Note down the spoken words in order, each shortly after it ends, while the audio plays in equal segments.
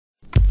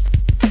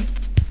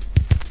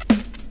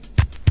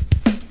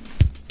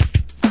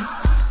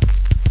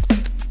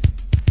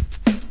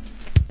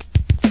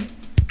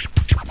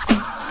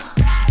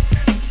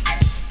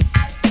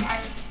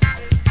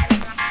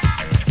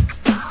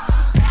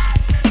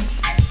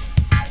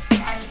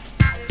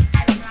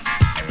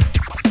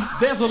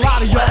There's a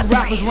lot of young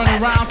rappers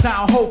running around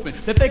town hoping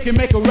that they can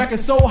make a record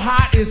so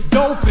hot it's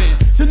doping.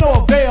 To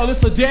no avail,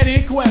 it's a dead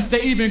end quest.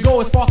 They even go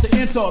as far to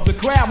enter the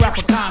crab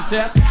rapper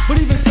contest.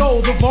 But even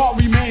so, the vault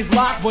remains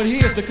locked. But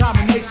here's the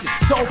combination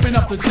to open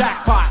up the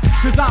jackpot.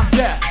 Cause I'm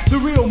Death, the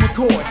real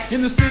McCoy.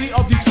 In the city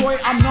of Detroit,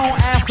 I'm known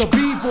as the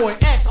B-Boy.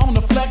 X on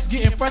the flex,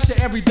 getting fresher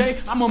every day.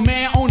 I'm a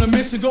man on a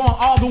mission going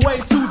all the way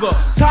to the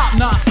top,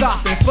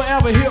 non-stopping.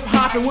 Forever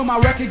hip-hopping. When my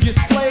record gets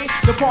played,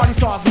 the party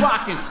starts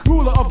rocking.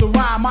 Ruler of the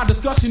rhyme, my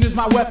discussion is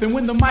my weapon.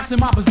 When the mic's in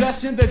my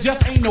possession, there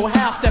just ain't no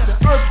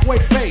half-stepping.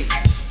 Earthquake bass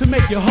to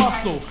make you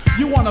hustle.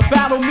 You wanna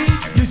battle me?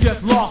 You're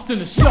just lost in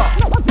the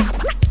shuffle.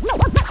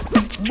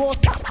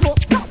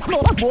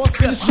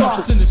 Just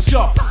lost in the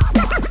shuffle.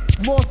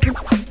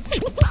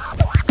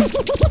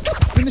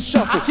 In the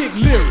shuffle. I kick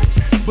lyrics,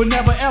 but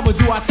never ever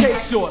do I take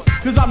shorts.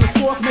 Cause I'm the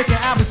source making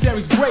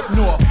adversaries break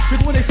north.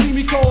 Cause when they see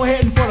me cold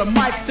heading for the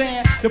mic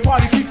stand, the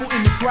party people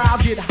in the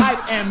crowd get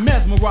hyped and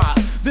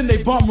mesmerized. Then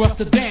they bum rush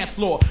the dance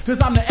floor.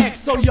 Cause I'm the X,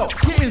 so yo,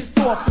 get in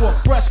store for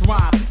a fresh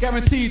rhyme.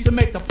 Guaranteed to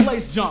make the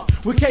place jump.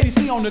 With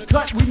KDC on the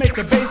cut, we make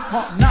the bass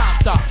pump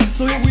non-stop.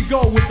 So here we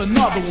go with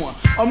another one.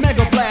 A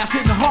mega blast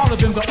hitting harder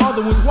than the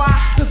other ones. Why?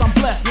 Cause I'm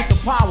blessed with the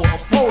power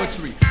of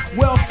poetry.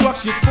 Well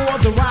structured for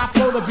the rhyme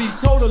flow to be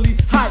totally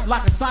hyped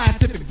like a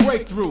scientific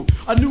breakthrough.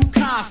 A new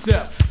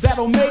concept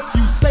that'll make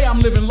you say I'm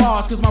living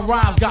large cause my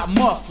rhymes got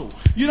muscle.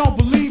 You don't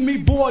believe me,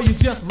 boy, you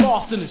just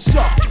lost in the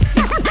shuffle.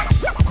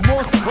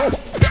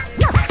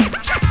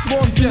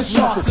 You just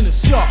lost in the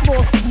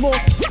shuffle.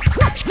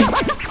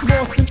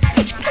 Lost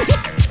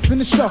in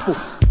the shuffle.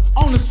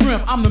 On the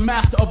strength, I'm the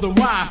master of the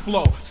rhyme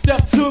flow.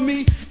 Step to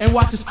me and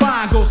watch your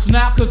spine go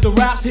snap. Cause the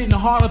rap's hitting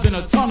harder than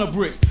a ton of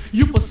bricks.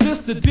 You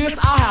persist to diss,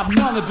 I'll have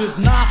none of this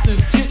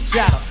nonsense chit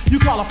chatter. You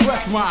call a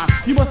fresh rhyme,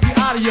 you must be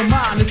out of your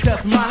mind to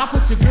test mine. I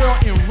put your girl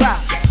in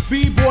rapture,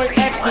 B-boy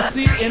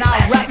ecstasy, and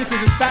I'll rap it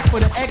cause it's back for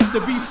the X to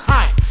be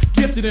hype.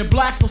 Gifted in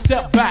black, so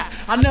step back.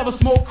 I never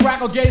smoked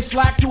crack or gave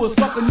slack to a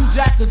sucker new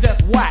jack cause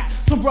that's whack.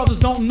 Some brothers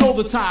don't know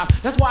the time,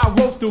 that's why I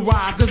wrote the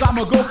rhyme. Cause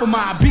I'ma go for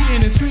mine,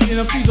 beating and treating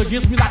MCs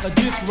against me like a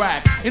dish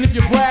rag. And if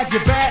you brag,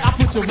 you're bad, I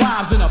put your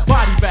rhymes in a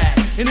body bag.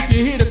 And if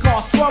you're here to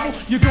cause trouble,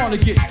 you're gonna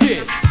get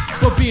dissed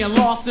for being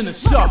lost in the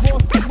shuffle.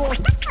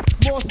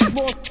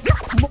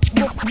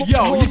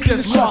 Yo, you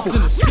just lost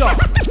in the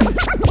shuffle.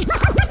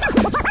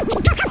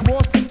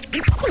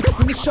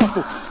 In the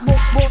shuffle.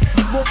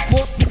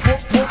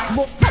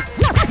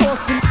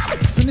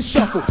 In the shuffle. In the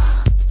shuffle.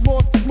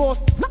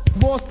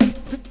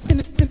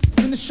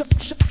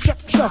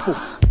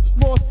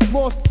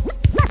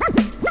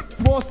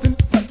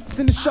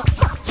 In the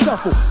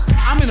shuffle.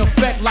 I'm in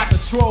effect like a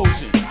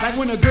Trojan. Like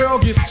when a girl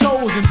gets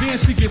chosen, then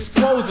she gets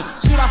frozen.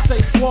 Should I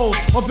say swole,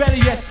 or better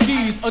yet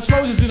skis? A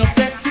Trojan's in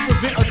effect to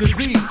prevent a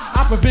disease.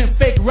 I prevent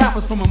fake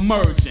rappers from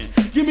emerging.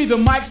 Give me the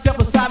mic, step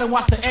aside and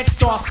watch the X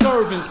start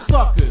serving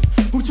suckers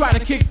who try to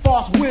kick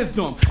false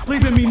wisdom,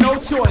 leaving me no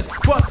choice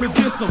but to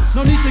diss them.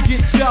 No need to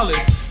get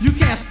jealous, you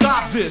can't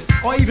stop this,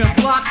 or even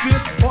block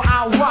this, or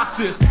I'll rock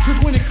this. Cause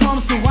when it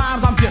comes to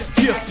rhymes, I'm just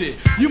gifted.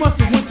 You must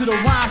have went to the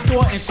rhyme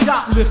store and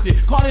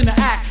shoplifted, caught in the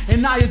act,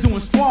 and now you're doing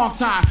strong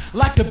time.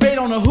 Like the bait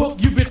on the hook,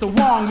 you bit the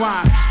wrong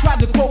rhyme. Tried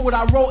to quote what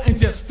I wrote and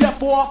just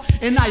step off,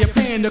 and now you're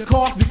paying the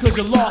cost because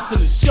you're lost in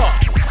the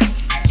shuffle.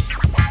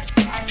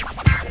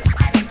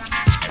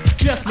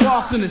 Just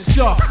lost in the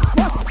shuffle.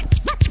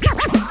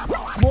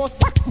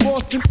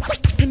 Lost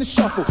in the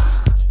shuffle.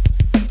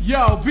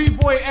 Yo,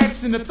 B-Boy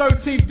X in the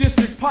 13th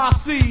District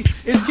Posse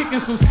is kicking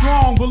some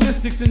strong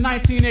ballistics in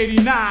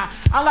 1989.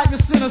 I like to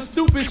send a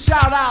stupid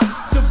shout out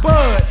to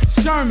Bud,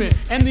 Sherman,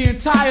 and the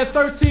entire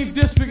 13th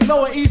District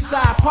Lower East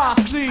Side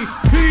Posse.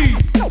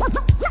 Peace.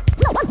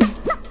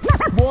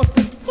 Lost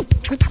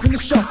in the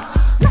shuffle.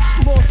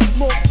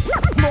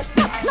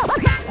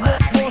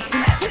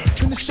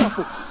 Lost in the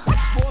shuffle.